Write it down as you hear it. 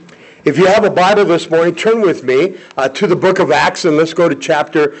If you have a Bible this morning, turn with me to the book of Acts, and let's go to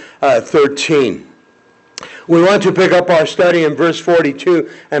chapter 13. We want to pick up our study in verse 42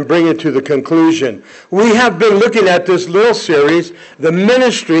 and bring it to the conclusion. We have been looking at this little series, The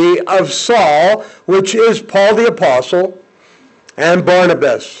Ministry of Saul, which is Paul the Apostle and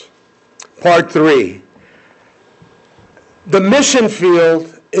Barnabas, part 3. The mission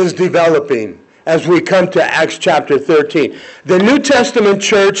field is developing as we come to Acts chapter 13. The New Testament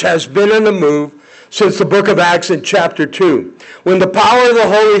church has been on the move since the book of Acts in chapter 2, when the power of the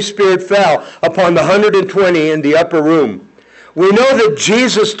Holy Spirit fell upon the 120 in the upper room. We know that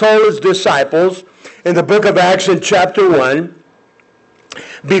Jesus told his disciples in the book of Acts in chapter 1,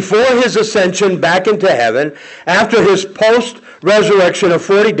 before his ascension back into heaven, after his post-resurrection of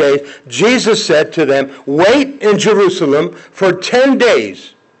 40 days, Jesus said to them, "Wait in Jerusalem for 10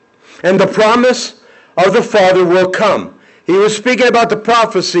 days, and the promise of the Father will come." He was speaking about the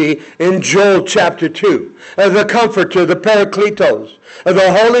prophecy in Joel chapter 2. The Comforter, the Parakletos,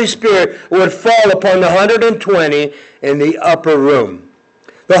 the Holy Spirit would fall upon the 120 in the upper room.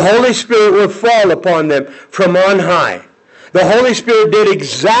 The Holy Spirit would fall upon them from on high. The Holy Spirit did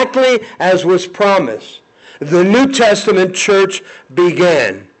exactly as was promised. The New Testament church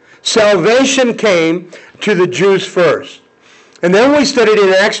began. Salvation came to the Jews first. And then we studied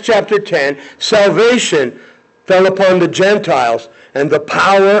in Acts chapter 10, salvation fell upon the Gentiles and the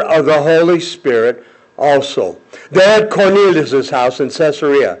power of the Holy Spirit also. They're at Cornelius' house in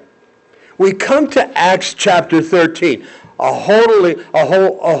Caesarea. We come to Acts chapter 13, a wholly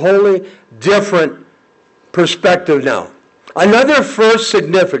different perspective now. Another first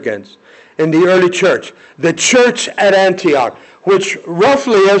significance in the early church, the church at Antioch, which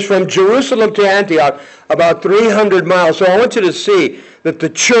roughly is from Jerusalem to Antioch, about 300 miles. So I want you to see that the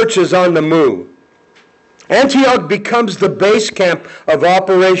church is on the move. Antioch becomes the base camp of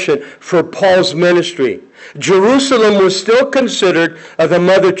operation for Paul's ministry. Jerusalem was still considered the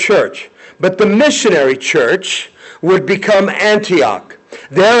mother church, but the missionary church would become Antioch.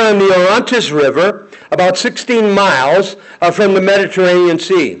 There on the Orontes River, about 16 miles from the Mediterranean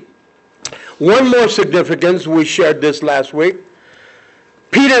Sea. One more significance, we shared this last week.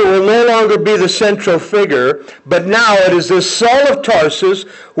 Peter will no longer be the central figure, but now it is this Saul of Tarsus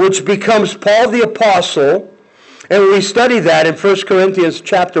which becomes Paul the Apostle. And we study that in 1 Corinthians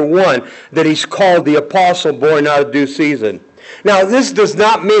chapter 1, that he's called the apostle born out of due season. Now, this does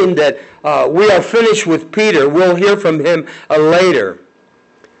not mean that we are finished with Peter. We'll hear from him later.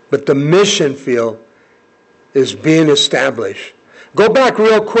 But the mission field is being established. Go back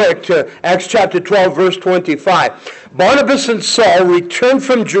real quick to Acts chapter 12, verse 25. Barnabas and Saul returned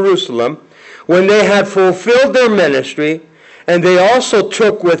from Jerusalem when they had fulfilled their ministry, and they also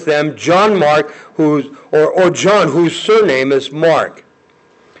took with them John Mark, John, whose surname is Mark.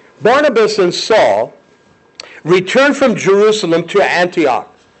 Barnabas and Saul returned from Jerusalem to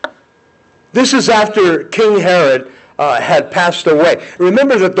Antioch. This is after King Herod had passed away.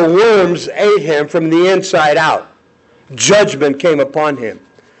 Remember that the worms ate him from the inside out. Judgment came upon him.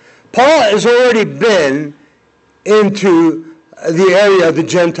 Paul has already been into the area of the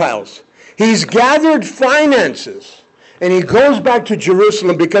Gentiles. He's gathered finances, and he goes back to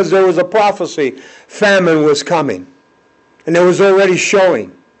Jerusalem because there was a prophecy famine was coming, and it was already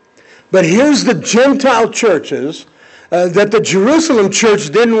showing. But here's the Gentile churches that the Jerusalem church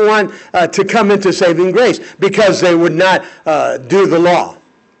didn't want to come into saving grace because they would not do the law,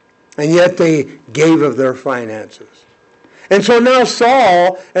 and yet they gave of their finances. And so now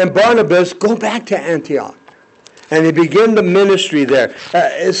Saul and Barnabas go back to Antioch. And they begin the ministry there.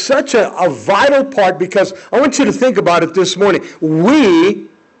 It's such a vital part, because I want you to think about it this morning. We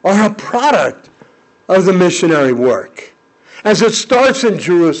are a product of the missionary work. As it starts in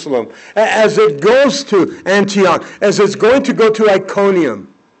Jerusalem, as it goes to Antioch, as it's going to go to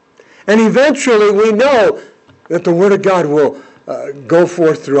Iconium. And eventually we know that the Word of God will go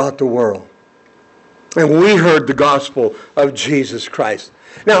forth throughout the world. And we heard the gospel of Jesus Christ.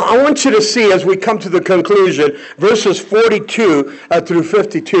 Now, I want you to see, as we come to the conclusion, verses 42 through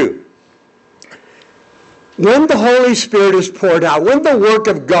 52. When the Holy Spirit is poured out, when the work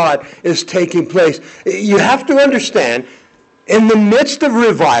of God is taking place, you have to understand, in the midst of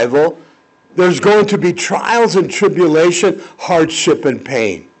revival, there's going to be trials and tribulation, hardship and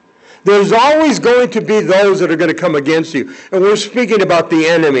pain. There's always going to be those that are going to come against you. And we're speaking about the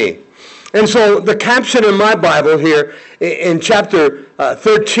enemy. And so the caption in my Bible here in chapter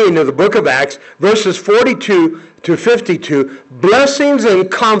 13 of the book of Acts, verses 42 to 52, blessings and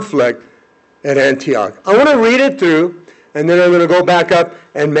conflict at Antioch. I want to read it through, and then I'm going to go back up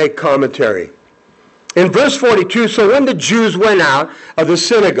and make commentary. In verse 42, so when the Jews went out of the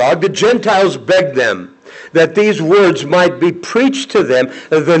synagogue, the Gentiles begged them that these words might be preached to them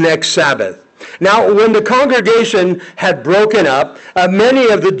the next Sabbath. Now, when the congregation had broken up, many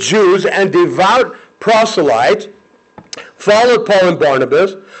of the Jews and devout proselytes followed Paul and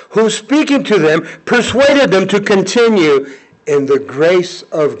Barnabas, who, speaking to them, persuaded them to continue in the grace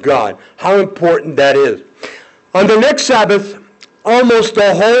of God. How important that is. On the next Sabbath, almost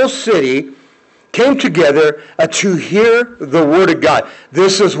the whole city came together to hear the word of God.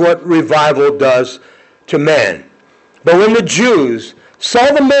 This is what revival does to man. But when the Jews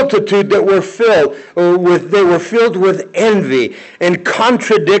saw the multitude that were filled with envy and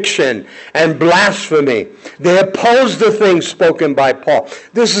contradiction and blasphemy, they opposed the things spoken by Paul.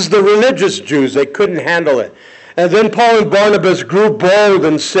 This is the religious Jews. They couldn't handle it. And then Paul and Barnabas grew bold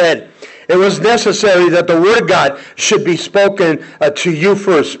and said, it was necessary that the word of God should be spoken to you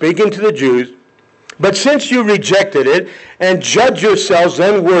first, speaking to the Jews. But since you rejected it and judge yourselves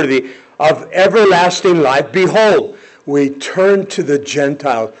unworthy of everlasting life, behold, we turn to the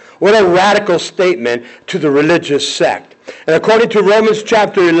Gentiles. What a radical statement to the religious sect. And according to Romans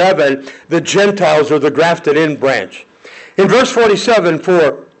chapter 11, the Gentiles are the grafted in branch. In verse 47,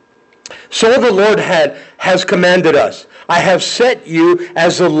 for so the Lord has commanded us. I have set you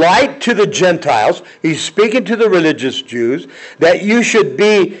as a light to the Gentiles. He's speaking to the religious Jews, that you should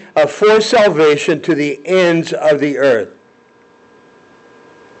be for salvation to the ends of the earth.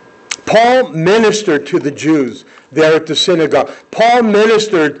 Paul ministered to the Jews there at the synagogue. Paul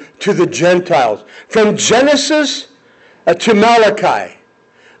ministered to the Gentiles from Genesis to Malachi,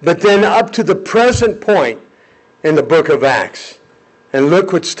 but then up to the present point in the book of Acts. And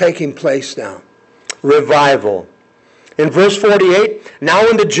look what's taking place now. Revival. In verse 48, now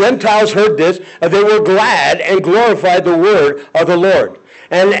when the Gentiles heard this, they were glad and glorified the word of the Lord.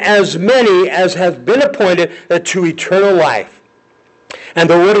 And as many as have been appointed to eternal life. And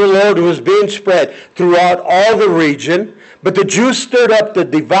the word of the Lord was being spread throughout all the region. But the Jews stirred up the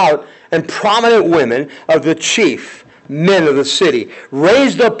devout and prominent women of the chief men of the city,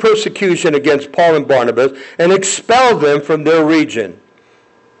 raised up persecution against Paul and Barnabas, and expelled them from their region.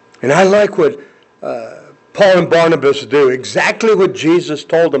 And I like what Paul and Barnabas do, exactly what Jesus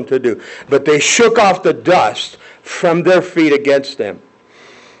told them to do. But they shook off the dust from their feet against them.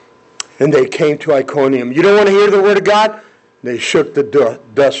 And they came to Iconium. You don't want to hear the word of God? They shook the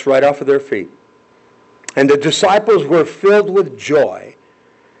dust right off of their feet. And the disciples were filled with joy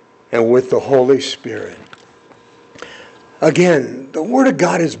and with the Holy Spirit. Again, the word of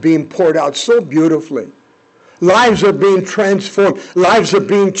God is being poured out so beautifully. Lives are being transformed. Lives are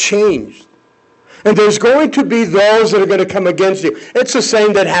being changed. And there's going to be those that are going to come against you. It's the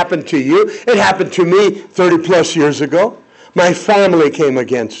same that happened to you. It happened to me 30 plus years ago. My family came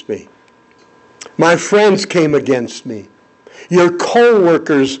against me. My friends came against me. Your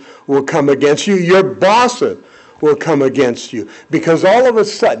co-workers will come against you. Your bosses will come against you. Because all of a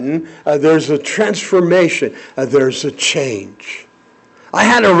sudden, there's a transformation. There's a change. I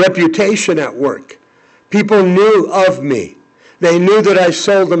had a reputation at work. People knew of me. They knew that I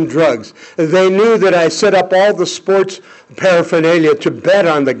sold them drugs. They knew that I set up all the sports paraphernalia to bet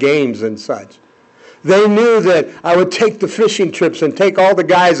on the games and such. They knew that I would take the fishing trips and take all the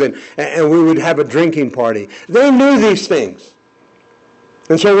guys and we would have a drinking party. They knew these things.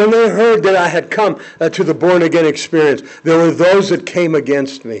 And so when they heard that I had come to the born-again experience, there were those that came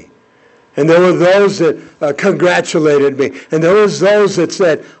against me. And there were those that congratulated me. And there was those that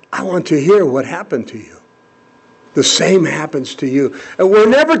said, I want to hear what happened to you. The same happens to you. And we're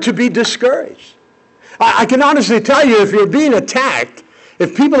never to be discouraged. I can honestly tell you, if you're being attacked,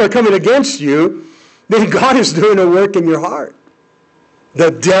 if people are coming against you, then God is doing a work in your heart.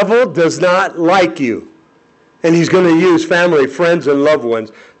 The devil does not like you. And he's going to use family, friends, and loved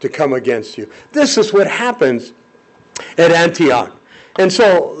ones to come against you. This is what happens at Antioch. And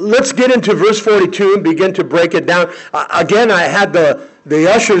so let's get into verse 42 and begin to break it down. Again, I had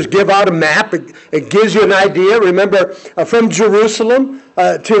the ushers give out a map. It gives you an idea. Remember, from Jerusalem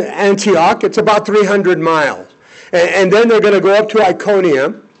to Antioch, it's about 300 miles. And then they're going to go up to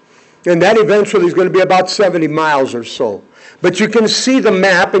Iconium. And that eventually is going to be about 70 miles or so. But you can see the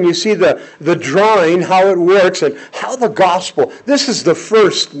map and you see the drawing, how it works, and how the gospel. This is the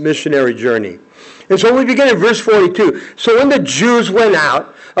first missionary journey. And so we begin in verse 42. So when the Jews went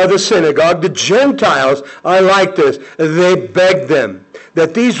out of the synagogue, the Gentiles are like this. They begged them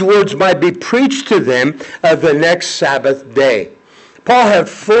that these words might be preached to them the next Sabbath day. Paul had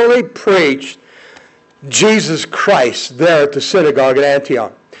fully preached Jesus Christ there at the synagogue at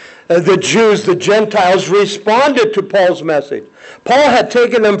Antioch. The Jews, the Gentiles, responded to Paul's message. Paul had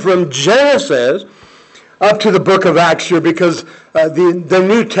taken them from Genesis up to the book of Acts here because the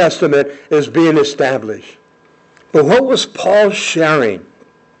New Testament is being established. But what was Paul sharing?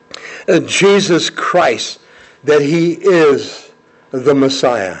 Jesus Christ, that he is the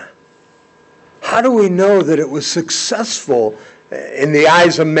Messiah. How do we know that it was successful in the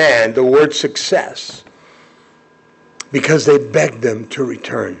eyes of man, the word success? Because they begged them to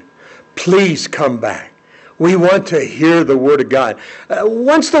return. Please come back. We want to hear the Word of God.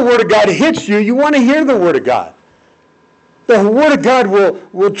 Once the Word of God hits you, you want to hear the Word of God. The Word of God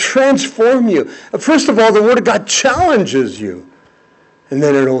will transform you. First of all, the Word of God challenges you. And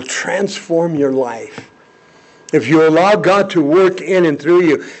then it will transform your life. If you allow God to work in and through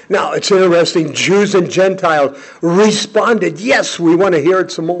you. Now, it's interesting. Jews and Gentiles responded, yes, we want to hear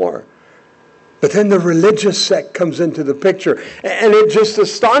it some more. But then the religious sect comes into the picture. And it's just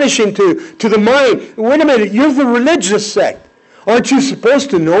astonishing to the mind. Wait a minute, you're the religious sect. Aren't you supposed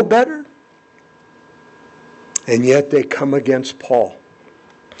to know better? And yet they come against Paul.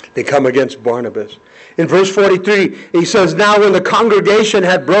 They come against Barnabas. In verse 43, he says, now when the congregation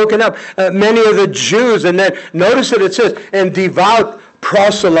had broken up, many of the Jews, and then notice that it says, and devout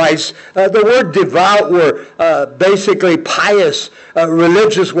proselytes. The word devout were basically pious,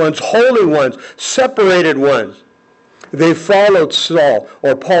 religious ones, holy ones, separated ones. They followed Saul,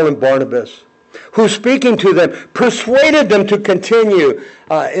 or Paul and Barnabas, who speaking to them, persuaded them to continue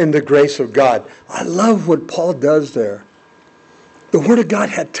in the grace of God. I love what Paul does there. The Word of God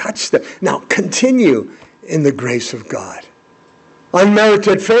had touched them. Now continue in the grace of God.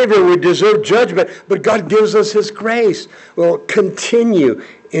 Unmerited favor, we deserve judgment, but God gives us His grace. Well, continue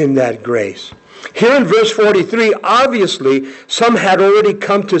in that grace. Here in verse 43, obviously, some had already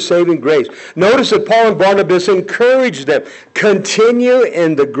come to saving grace. Notice that Paul and Barnabas encouraged them, continue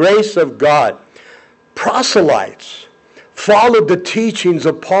in the grace of God. Proselytes followed the teachings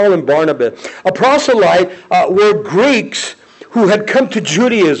of Paul and Barnabas. A proselyte were Greeks who had come to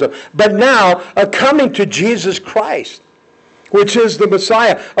Judaism, but now are coming to Jesus Christ, which is the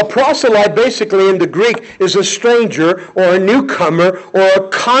Messiah. A proselyte, basically in the Greek, is a stranger or a newcomer or a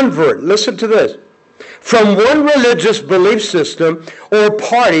convert. Listen to this. From one religious belief system or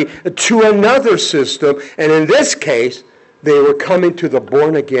party to another system, and in this case, they were coming to the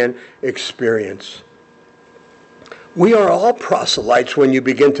born-again experience. We are all proselytes when you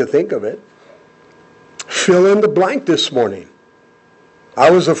begin to think of it. Fill in the blank this morning. I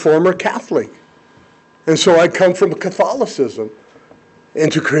was a former Catholic. And so I come from Catholicism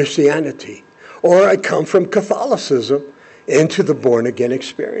into Christianity. Or I come from Catholicism into the born-again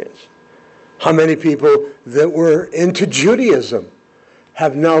experience. How many people that were into Judaism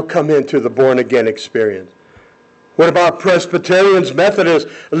have now come into the born-again experience? What about Presbyterians, Methodists,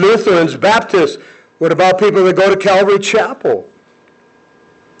 Lutherans, Baptists? What about people that go to Calvary Chapel?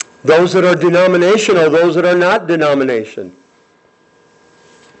 Those that are denominational, those that are not denomination.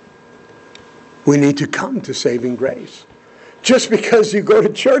 We need to come to saving grace. Just because you go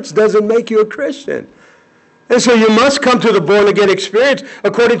to church doesn't make you a Christian. And so you must come to the born-again experience.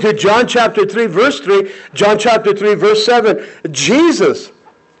 According to John chapter 3, verse 3, John chapter 3, verse 7, Jesus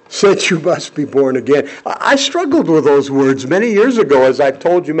said you must be born again. I struggled with those words many years ago, as I've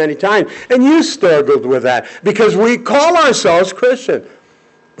told you many times. And you struggled with that because we call ourselves Christian.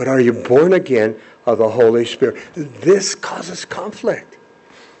 But are you born again of the Holy Spirit? This causes conflict.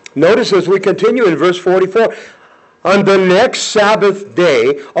 Notice as we continue in verse 44, on the next Sabbath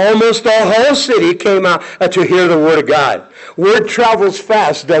day, almost the whole city came out to hear the Word of God. Word travels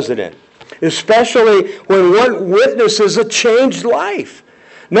fast, doesn't it? Especially when one witnesses a changed life.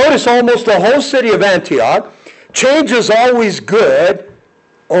 Notice almost the whole city of Antioch. Change is always good,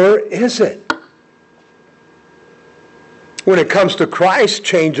 or is it? When it comes to Christ,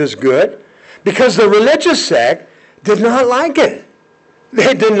 change is good, because the religious sect did not like it.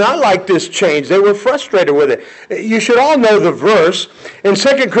 They did not like this change. They were frustrated with it. You should all know the verse. In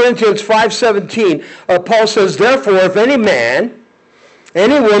 2 Corinthians 5:17, Paul says, therefore, if any man,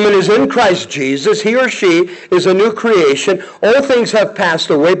 any woman is in Christ Jesus, he or she is a new creation. All things have passed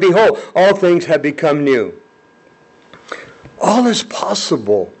away. Behold, all things have become new. All is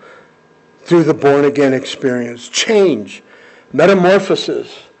possible through the born-again experience. Change,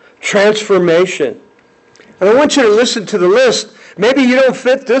 metamorphosis, transformation. And I want you to listen to the list. Maybe you don't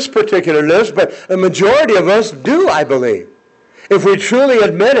fit this particular list, but a majority of us do, I believe. If we truly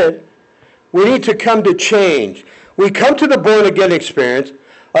admit it, we need to come to change. We come to the born-again experience.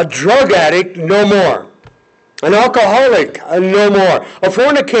 A drug addict, no more. An alcoholic, no more. A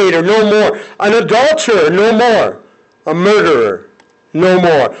fornicator, no more. An adulterer, no more. A murderer, no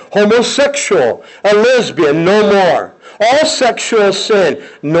more. Homosexual, a lesbian, no more. All sexual sin,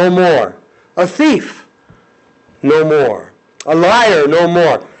 no more. A thief, no more. A liar, no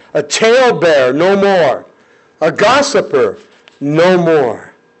more. A talebearer, no more. A gossiper, no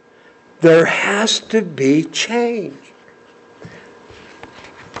more. There has to be change.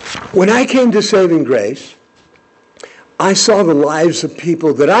 When I came to Saving Grace, I saw the lives of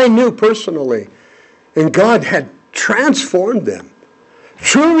people that I knew personally, and God had transformed them.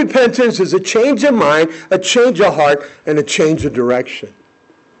 True repentance is a change of mind, a change of heart, and a change of direction.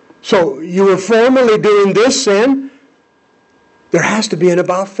 So you were formerly doing this sin. There has to be an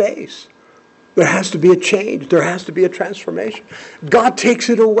about face. There has to be a change. There has to be a transformation. God takes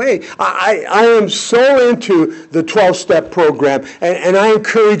it away. I am so into the 12-step program, and I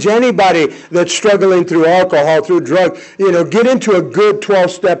encourage anybody that's struggling through alcohol, through drugs, get into a good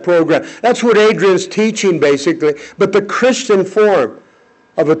 12-step program. That's what Adrian's teaching, basically, but the Christian form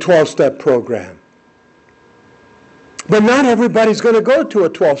of a 12-step program. But not everybody's going to go to a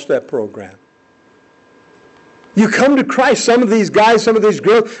 12-step program. You come to Christ, some of these guys, some of these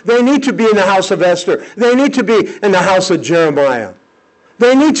girls, they need to be in the house of Esther. They need to be in the house of Jeremiah.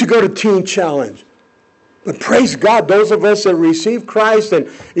 They need to go to Teen Challenge. But praise God, those of us that receive Christ, and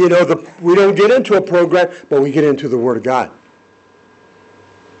we don't get into a program, but we get into the Word of God.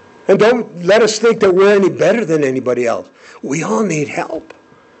 And don't let us think that we're any better than anybody else. We all need help.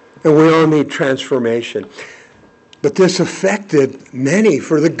 And we all need transformation. But this affected many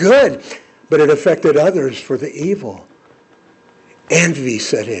for the good. But it affected others for the evil. Envy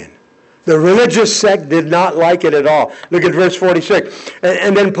set in. The religious sect did not like it at all. Look at verse 46.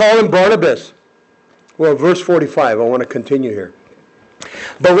 And then Paul and Barnabas. Well, verse 45. I want to continue here.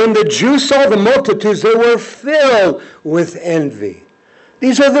 But when the Jews saw the multitudes, they were filled with envy.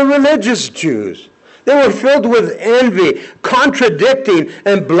 These are the religious Jews. They were filled with envy, contradicting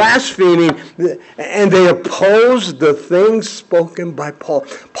and blaspheming, and they opposed the things spoken by Paul.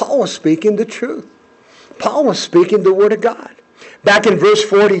 Paul was speaking the truth. Paul was speaking the Word of God. Back in verse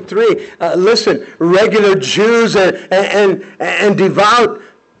 43, listen, regular Jews and devout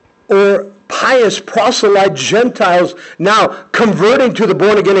or pious proselyte Gentiles now converting to the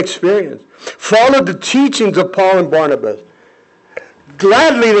born-again experience followed the teachings of Paul and Barnabas.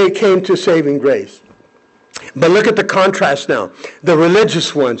 Gladly they came to saving grace. But look at the contrast now. The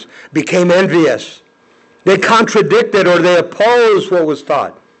religious ones became envious. They contradicted or they opposed what was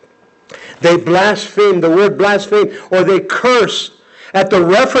taught. They blasphemed, the word blaspheme, or they cursed at the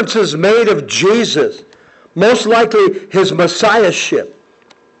references made of Jesus, most likely his messiahship,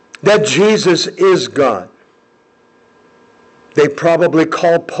 that Jesus is God. They probably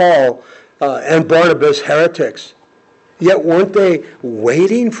called Paul and Barnabas heretics. Yet weren't they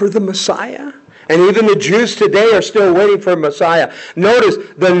waiting for the Messiah? And even the Jews today are still waiting for Messiah. Notice,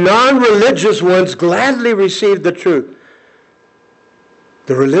 the non-religious ones gladly received the truth.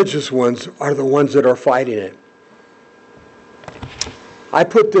 The religious ones are the ones that are fighting it. I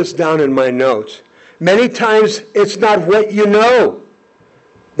put this down in my notes. Many times it's not what you know,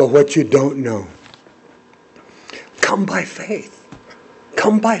 but what you don't know. Come by faith.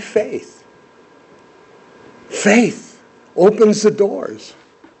 Come by faith. Faith opens the doors.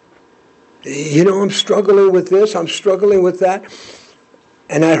 I'm struggling with this, I'm struggling with that.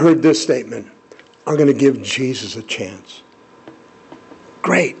 And I heard this statement, I'm going to give Jesus a chance.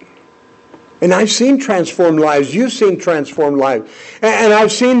 Great. And I've seen transformed lives. You've seen transformed lives. And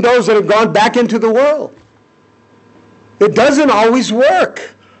I've seen those that have gone back into the world. It doesn't always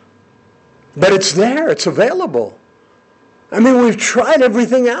work. But it's there. It's available. I mean, we've tried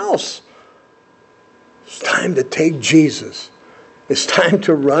everything else. It's time to take Jesus. It's time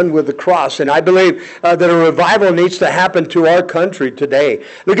to run with the cross. And I believe that a revival needs to happen to our country today.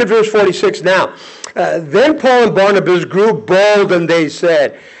 Look at verse 46 now. Then Paul and Barnabas grew bold and they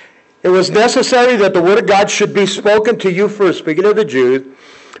said, it was necessary that the word of God should be spoken to you first, speaking of the Jews.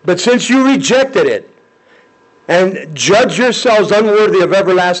 But since you rejected it and judge yourselves unworthy of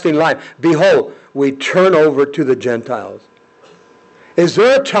everlasting life, behold, we turn over to the Gentiles. Is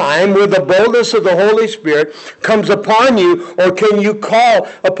there a time where the boldness of the Holy Spirit comes upon you, or can you call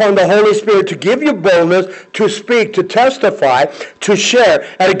upon the Holy Spirit to give you boldness to speak, to testify, to share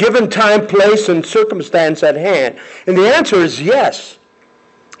at a given time, place, and circumstance at hand? And the answer is yes.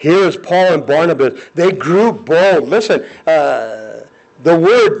 Here is Paul and Barnabas. They grew bold. Listen, the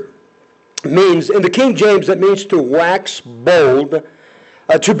word means, in the King James, it means to wax bold,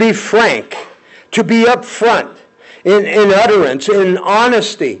 to be frank, to be upfront. In utterance, in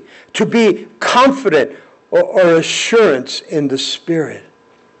honesty, to be confident or assurance in the Spirit.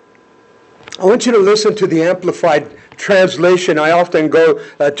 I want you to listen to the Amplified translation, I often go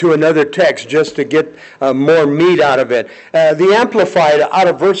to another text just to get more meat out of it. The Amplified, out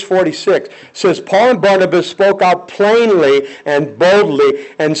of verse 46, says, Paul and Barnabas spoke out plainly and boldly,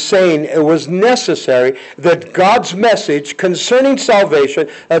 and saying it was necessary that God's message concerning salvation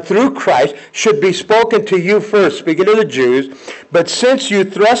through Christ should be spoken to you first, speaking to the Jews. But since you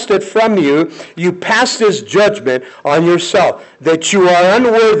thrust it from you, you pass this judgment on yourself, that you are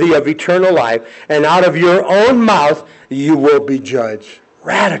unworthy of eternal life, and out of your own mouth you will be judged.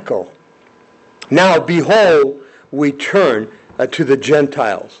 Radical. Now, behold, we turn to the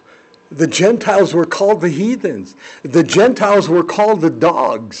Gentiles. The Gentiles were called the heathens. The Gentiles were called the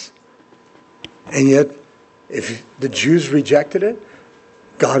dogs. And yet, if the Jews rejected it,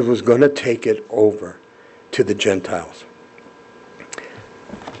 God was going to take it over to the Gentiles.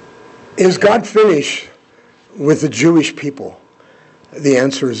 Is God finished with the Jewish people? The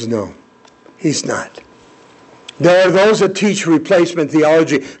answer is no. He's not. There are those that teach replacement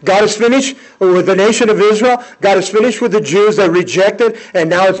theology. God is finished with the nation of Israel. God is finished with the Jews that rejected, and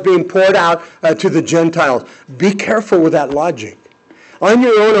now it's being poured out to the Gentiles. Be careful with that logic. On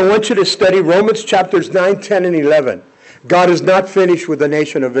your own, I want you to study Romans chapters 9, 10, and 11. God is not finished with the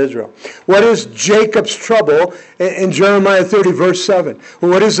nation of Israel. What is Jacob's trouble in Jeremiah 30, verse 7?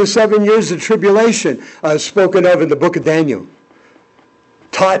 What is the 7 years of tribulation spoken of in the book of Daniel?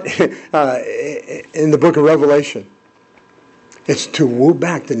 Taught in the book of Revelation. It's to woo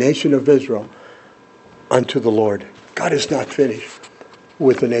back the nation of Israel unto the Lord. God is not finished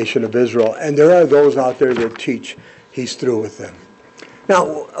with the nation of Israel. And there are those out there that teach He's through with them.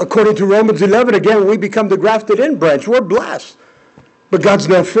 Now, according to Romans 11, again, we become the grafted in branch. We're blessed. But God's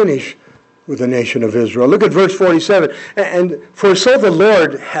not finished with the nation of Israel. Look at verse 47. And for so the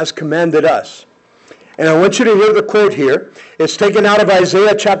Lord has commanded us. And I want you to hear the quote here. It's taken out of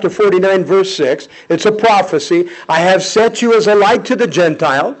Isaiah chapter 49, verse 6. It's a prophecy. I have set you as a light to the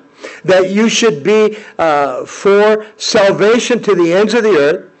Gentiles, that you should be for salvation to the ends of the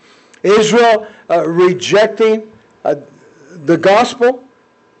earth. Israel rejecting the gospel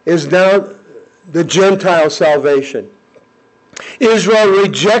is now the Gentile salvation. Israel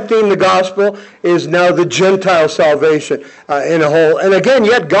rejecting the gospel is now the Gentile salvation in a whole. And again,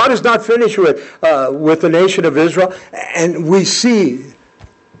 yet God is not finished with the nation of Israel. And we see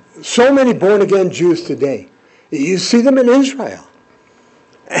so many born-again Jews today. You see them in Israel.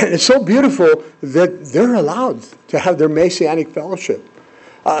 And it's so beautiful that they're allowed to have their Messianic fellowship.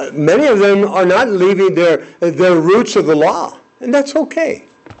 Many of them are not leaving their roots of the law. And that's okay.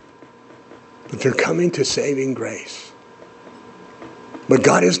 But they're coming to saving grace. But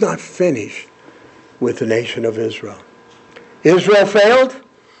God is not finished with the nation of Israel. Israel failed.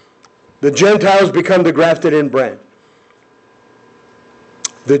 The Gentiles become the grafted in branch.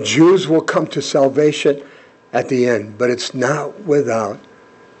 The Jews will come to salvation at the end, but it's not without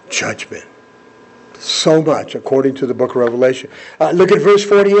judgment. So much, according to the book of Revelation. Look at verse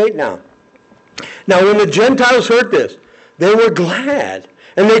 48 now. Now, when the Gentiles heard this, they were glad,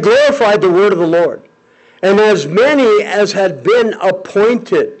 and they glorified the word of the Lord. And as many as had been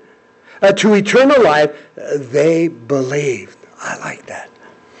appointed to eternal life, they believed. I like that.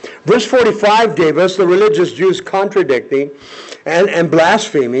 Verse 45 gave us the religious Jews contradicting and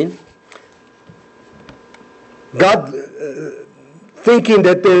blaspheming. God thinking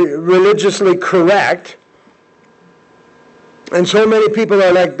that they're religiously correct. And so many people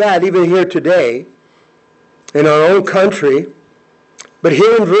are like that, even here today, in our own country. But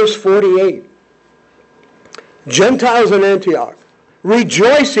here in verse 48, Gentiles in Antioch,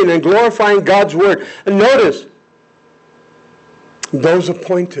 rejoicing and glorifying God's word. And notice, those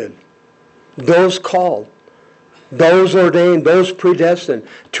appointed, those called, those ordained, those predestined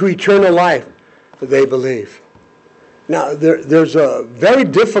to eternal life, they believe. Now, there's a very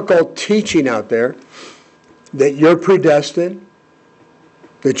difficult teaching out there that you're predestined,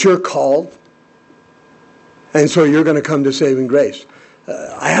 that you're called, and so you're going to come to saving grace.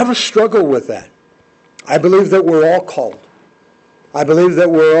 I have a struggle with that. I believe that we're all called. I believe that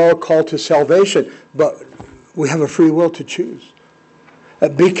we're all called to salvation, but we have a free will to choose.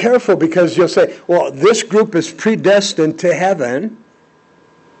 Be careful, because you'll say, well, this group is predestined to heaven,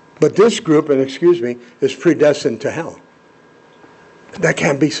 but this group, and excuse me, is predestined to hell. That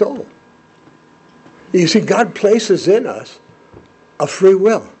can't be so. You see, God places in us a free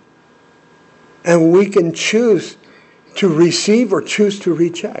will. And we can choose to receive or choose to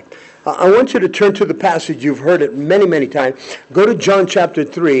reject. I want you to turn to the passage. You've heard it many, many times. Go to John chapter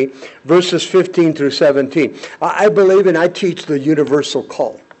 3, verses 15 through 17. I believe and I teach the universal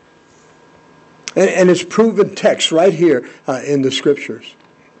call. And it's proven text right here in the Scriptures.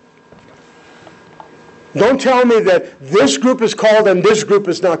 Don't tell me that this group is called and this group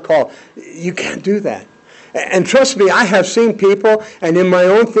is not called. You can't do that. And trust me, I have seen people, and in my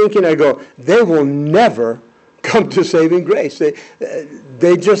own thinking, I go, they will never come to saving grace. They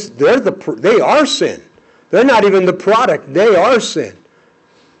are sin. They're not even the product. They are sin.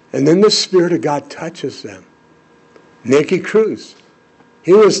 And then the Spirit of God touches them. Nicky Cruz,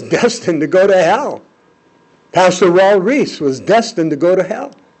 he was destined to go to hell. Pastor Raul Reese was destined to go to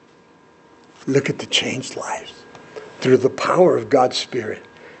hell. Look at the changed lives through the power of God's Spirit.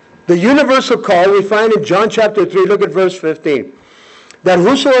 The universal call we find in John chapter 3, look at verse 15. That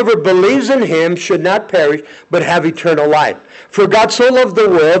whosoever believes in him should not perish, but have eternal life. For God so loved the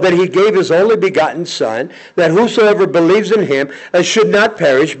world that he gave his only begotten Son, that whosoever believes in him should not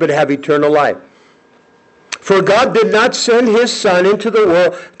perish, but have eternal life. For God did not send his Son into the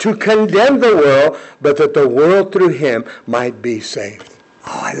world to condemn the world, but that the world through him might be saved.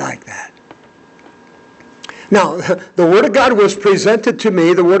 Oh, I like that. Now, the Word of God was presented to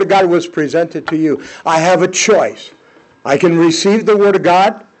me. The Word of God was presented to you. I have a choice. I can receive the Word of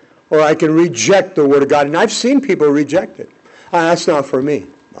God, or I can reject the Word of God. And I've seen people reject it. That's not for me.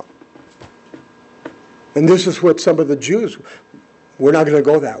 No. And this is what some of the Jews, we're not going to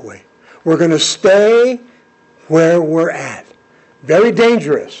go that way. We're going to stay where we're at. Very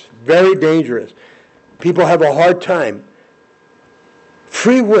dangerous. Very dangerous. People have a hard time.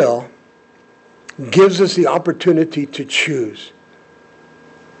 Free will gives us the opportunity to choose.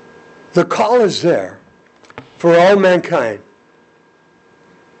 The call is there for all mankind.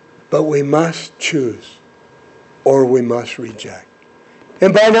 But we must choose, or we must reject.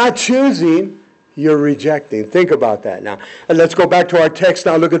 And by not choosing, you're rejecting. Think about that now. And let's go back to our text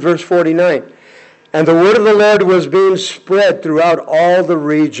now. Look at verse 49. And the word of the Lord was being spread throughout all the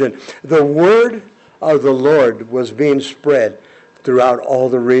region. The word of the Lord was being spread throughout all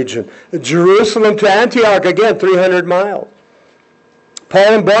the region. Jerusalem to Antioch, again, 300 miles.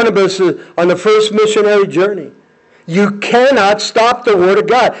 Paul and Barnabas on the first missionary journey. You cannot stop the Word of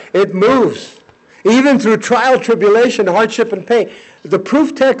God. It moves. Even through trial, tribulation, hardship, and pain. The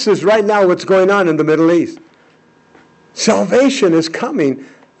proof text is right now what's going on in the Middle East. Salvation is coming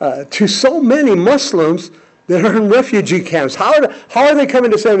to so many Muslims that are in refugee camps. How are they coming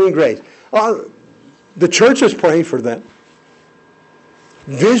to saving grace? The church is praying for them.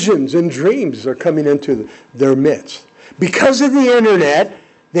 Visions and dreams are coming into their midst. Because of the internet,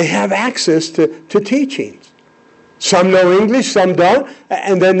 they have access to teachings. Some know English, some don't,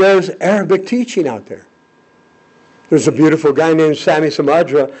 and then there's Arabic teaching out there. There's a beautiful guy named Sami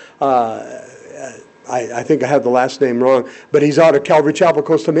Samadra. I think I have the last name wrong, but he's out of Calvary Chapel,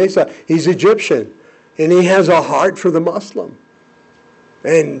 Costa Mesa. He's Egyptian, and he has a heart for the Muslim.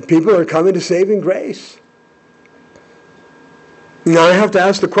 And people are coming to saving grace. Now I have to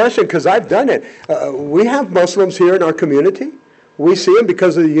ask the question, because I've done it. We have Muslims here in our community. We see them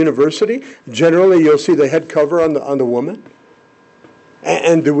because of the university. Generally, you'll see the head cover on the woman.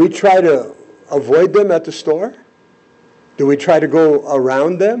 And do we try to avoid them at the store? Do we try to go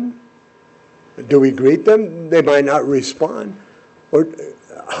around them? Do we greet them? They might not respond. Or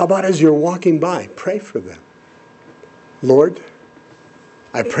how about as you're walking by, pray for them. Lord,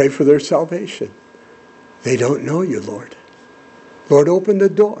 I pray for their salvation. They don't know you, Lord. Lord, open the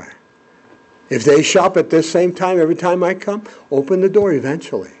door. If they shop at this same time every time I come, open the door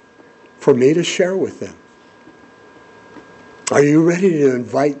eventually for me to share with them. Are you ready to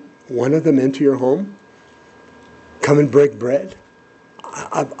invite one of them into your home? Come and break bread?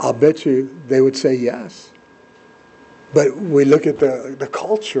 I'll bet you they would say yes. But we look at the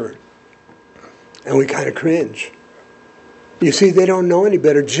culture and we kind of cringe. You see, they don't know any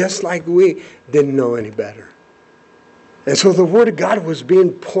better, just like we didn't know any better. And so the Word of God was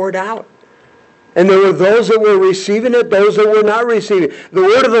being poured out. And there were those that were receiving it, those that were not receiving it. The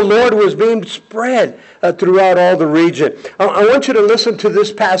Word of the Lord was being spread throughout all the region. I want you to listen to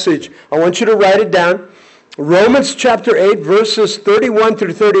this passage. I want you to write it down. Romans chapter 8, verses 31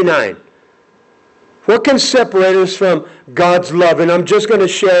 through 39. What can separate us from God's love? And I'm just going to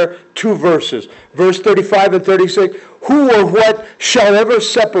share two verses. Verse 35 and 36. Who or what shall ever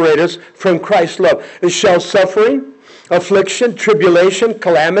separate us from Christ's love? Shall suffering, affliction, tribulation,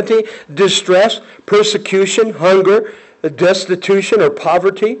 calamity, distress, persecution, hunger, destitution, or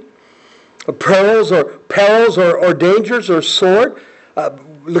poverty, perils or dangers or sword?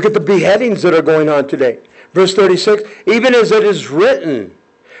 Look at the beheadings that are going on today. Verse 36, even as it is written,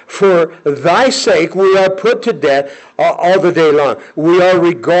 for thy sake we are put to death all the day long. We are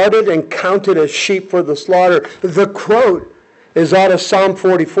regarded and counted as sheep for the slaughter. The quote is out of Psalm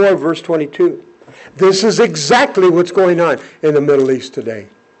 44, verse 22. This is exactly what's going on in the Middle East today.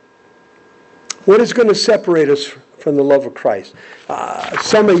 What is going to separate us from the love of Christ?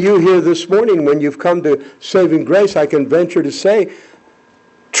 Some of you here this morning, when you've come to saving grace, I can venture to say,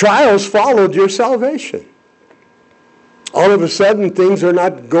 trials followed your salvation. All of a sudden, things are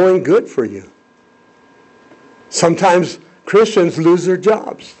not going good for you. Sometimes Christians lose their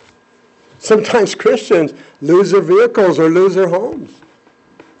jobs. Sometimes Christians lose their vehicles or lose their homes.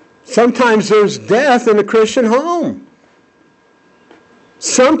 Sometimes there's death in a Christian home.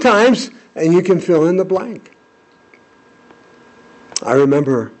 Sometimes, and you can fill in the blank. I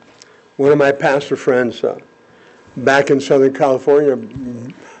remember one of my pastor friends back in Southern California,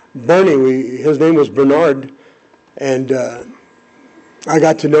 Bernie, his name was Bernard, and I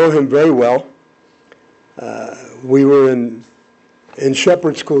got to know him very well. We were in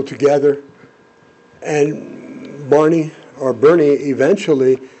shepherd school together, and Bernie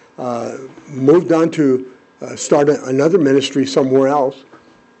eventually moved on to start another ministry somewhere else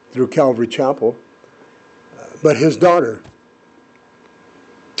through Calvary Chapel. But his daughter,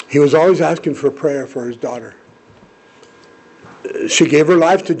 he was always asking for prayer for his daughter. She gave her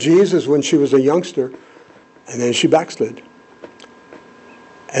life to Jesus when she was a youngster, and then she backslid.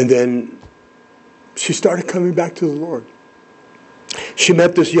 And then she started coming back to the Lord. She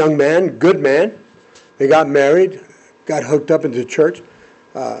met this young man, good man. They got married, got hooked up into church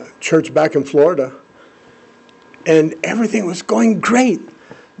back in Florida. And everything was going great.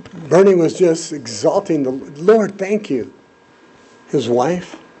 Bernie was just exalting the Lord, thank you. His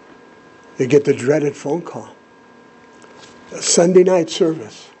wife, they get the dreaded phone call. A Sunday night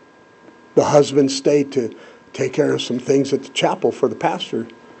service. The husband stayed to take care of some things at the chapel for the pastor.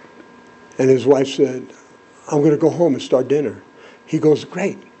 And his wife said, I'm going to go home and start dinner. He goes,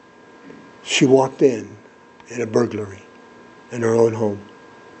 great. She walked in a burglary in her own home.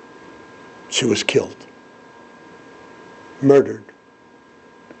 She was killed. Murdered.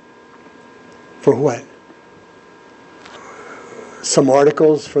 For what? Some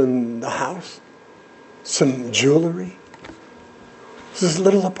articles from the house? Some jewelry? This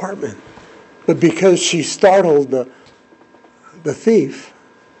little apartment. But because she startled the thief,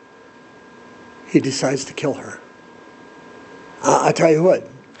 he decides to kill her. I tell you what,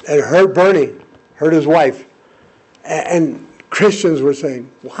 it hurt Bernie, hurt his wife. And Christians were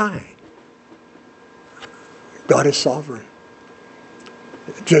saying, why? God is sovereign.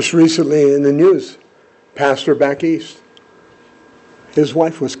 Just recently in the news, pastor back east, his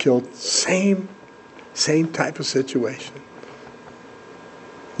wife was killed. Same type of situation.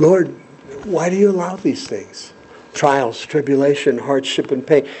 Lord, why do you allow these things? Trials, tribulation, hardship, and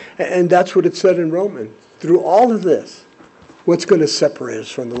pain. And that's what it said in Romans. Through all of this, what's going to separate us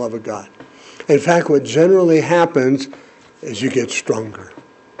from the love of God? In fact, what generally happens is you get stronger.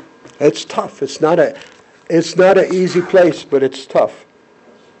 It's tough. It's not an easy place, but it's tough.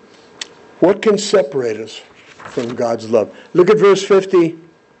 What can separate us from God's love? Look at verse 50.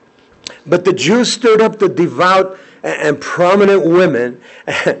 But the Jews stirred up the devout and prominent women,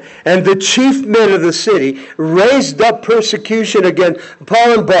 and the chief men of the city raised up persecution against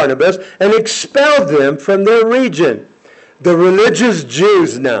Paul and Barnabas and expelled them from their region. The religious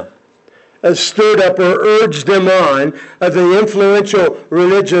Jews now stirred up or urged them on, the influential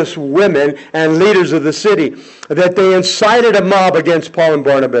religious women and leaders of the city, that they incited a mob against Paul and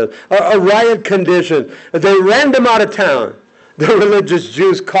Barnabas, a riot condition. They ran them out of town, the religious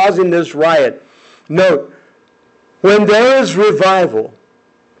Jews causing this riot. Note, when there is revival,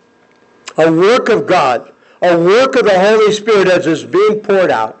 a work of God, a work of the Holy Spirit as is being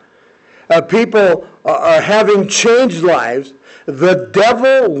poured out, people are having changed lives, the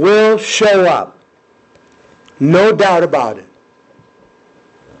devil will show up. No doubt about it.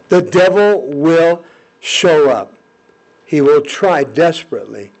 The devil will show up. He will try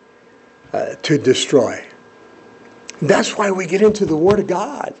desperately to destroy. That's why we get into the Word of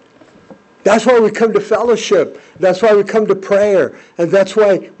God. That's why we come to fellowship. That's why we come to prayer. And that's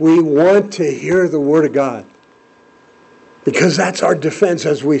why we want to hear the Word of God. Because that's our defense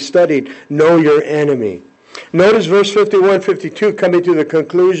as we studied, know your enemy. Notice verse 51, 52 coming to the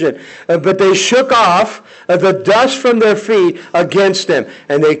conclusion. But they shook off the dust from their feet against them.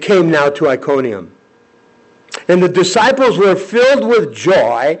 And they came now to Iconium. And the disciples were filled with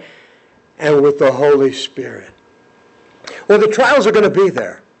joy and with the Holy Spirit. Well, the trials are going to be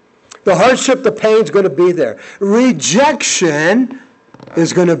there. The hardship, the pain is going to be there. Rejection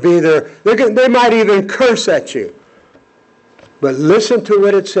is going to be there. They might even curse at you. But listen to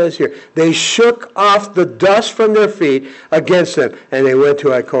what it says here. They shook off the dust from their feet against them, and they went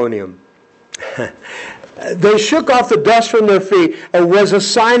to Iconium. They shook off the dust from their feet. It was a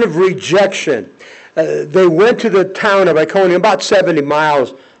sign of rejection. They went to the town of Iconium, about 70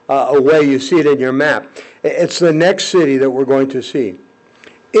 miles away. You see it in your map. It's the next city that we're going to see.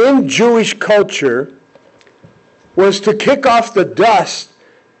 In Jewish culture, was to kick off the dust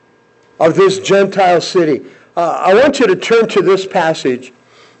of this Gentile city. I want you to turn to this passage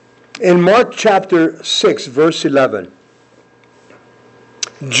in Mark chapter 6, verse 11.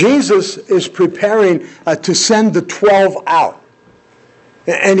 Jesus is preparing to send the 12 out.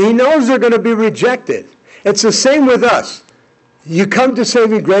 And he knows they're going to be rejected. It's the same with us. You come to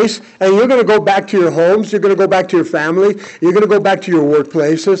saving grace and you're going to go back to your homes, you're going to go back to your family, you're going to go back to your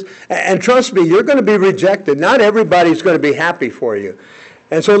workplaces. And trust me, you're going to be rejected. Not everybody's going to be happy for you.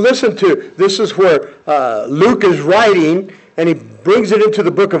 And so listen to, this is where Luke is writing, and he brings it into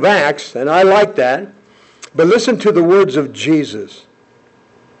the book of Acts, and I like that. But listen to the words of Jesus.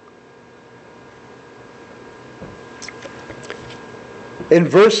 In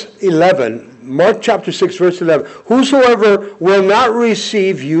verse 11, Mark chapter 6, verse 11, whosoever will not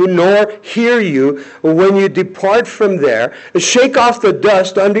receive you nor hear you when you depart from there, shake off the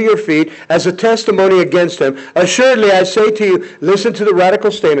dust under your feet as a testimony against him. Assuredly, I say to you, listen to the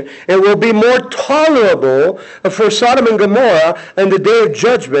radical statement, it will be more tolerable for Sodom and Gomorrah in the day of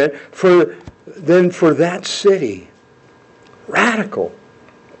judgment than for that city. Radical.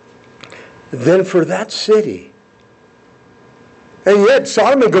 Than for that city. And yet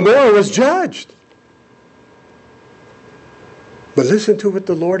Sodom and Gomorrah was judged. But listen to what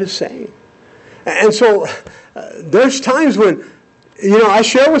the Lord is saying. And so there's times when, I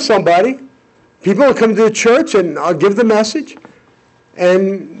share with somebody. People will come to the church and I'll give the message.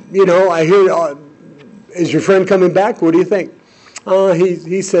 And, I hear, is your friend coming back? What do you think?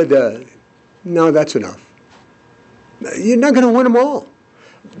 He said, no, that's enough. You're not going to win them all.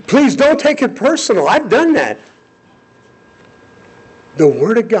 Please don't take it personal. I've done that. The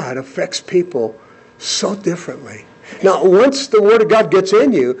Word of God affects people so differently. Now, once the Word of God gets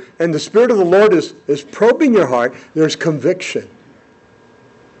in you and the Spirit of the Lord is probing your heart, there's conviction.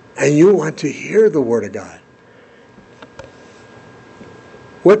 And you want to hear the Word of God.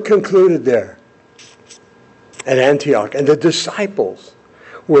 What concluded there at Antioch? And the disciples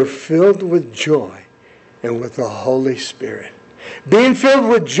were filled with joy and with the Holy Spirit. Being filled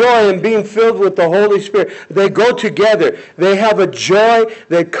with joy and being filled with the Holy Spirit, they go together. They have a joy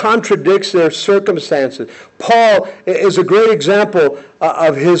that contradicts their circumstances. Paul is a great example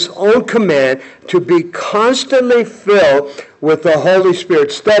of his own command to be constantly filled with the Holy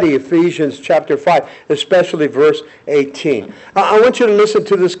Spirit. Study Ephesians chapter 5, especially verse 18. I want you to listen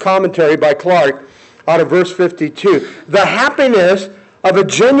to this commentary by Clark out of verse 52. The happiness of a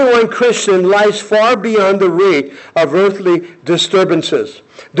genuine Christian lies far beyond the reach of earthly disturbances.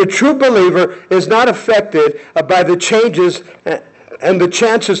 The true believer is not affected by the changes and the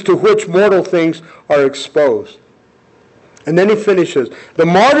chances to which mortal things are exposed. And then he finishes, the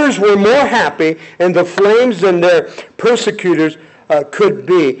martyrs were more happy in the flames than their persecutors could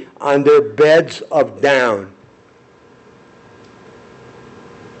be on their beds of down.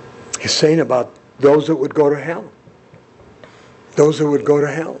 He's saying about those that would go to hell. Those who would go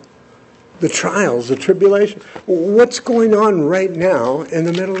to hell. The trials, the tribulation. What's going on right now in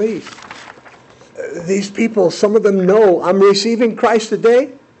the Middle East? These people, some of them know, I'm receiving Christ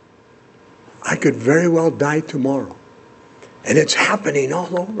today. I could very well die tomorrow. And it's happening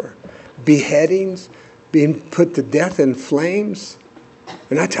all over. Beheadings, being put to death in flames.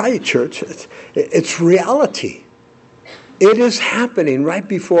 And I tell you, church, it's reality. It is happening right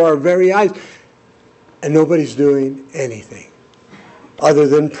before our very eyes. And nobody's doing anything. Other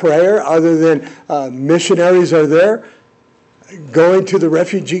than prayer, other than missionaries are there, going to the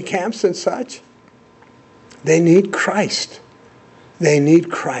refugee camps and such. They need Christ. They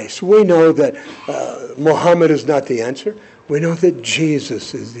need Christ. We know that Muhammad is not the answer. We know that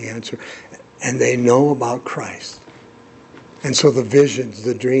Jesus is the answer. And they know about Christ. And so the visions,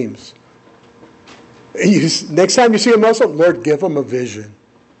 the dreams. Next time you see a Muslim, Lord, give them a vision.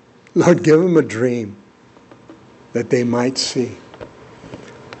 Lord, give them a dream that they might see.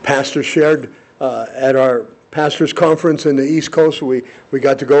 Pastor shared at our pastor's conference in the East Coast. We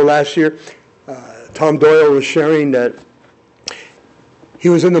got to go last year. Tom Doyle was sharing that he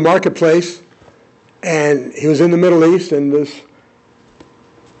was in the marketplace and he was in the Middle East, and this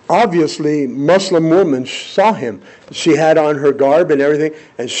obviously Muslim woman saw him. She had on her garb and everything,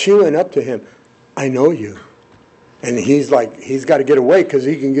 and she went up to him. I know you. And he's like, he's got to get away because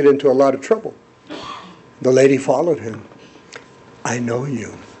he can get into a lot of trouble. The lady followed him. I know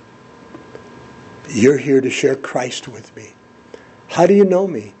you. You're here to share Christ with me. How do you know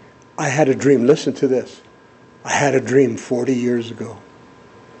me? I had a dream. Listen to this. I had a dream 40 years ago.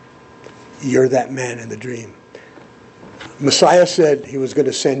 You're that man in the dream. Messiah said he was going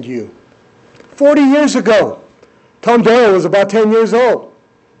to send you. 40 years ago. Tom Doyle was about 10 years old.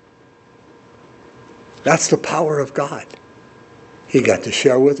 That's the power of God. He got to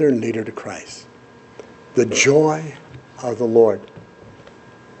share with her and lead her to Christ. The joy of the Lord.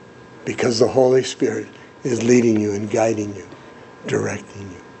 Because the Holy Spirit is leading you and guiding you, directing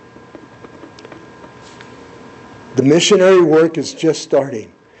you. The missionary work is just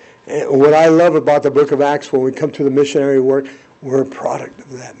starting. And what I love about the book of Acts, when we come to the missionary work, we're a product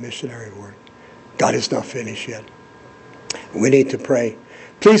of that missionary work. God is not finished yet. We need to pray.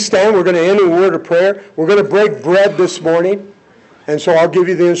 Please stand. We're going to end in a word of prayer. We're going to break bread this morning. And so I'll give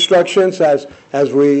you the instructions as we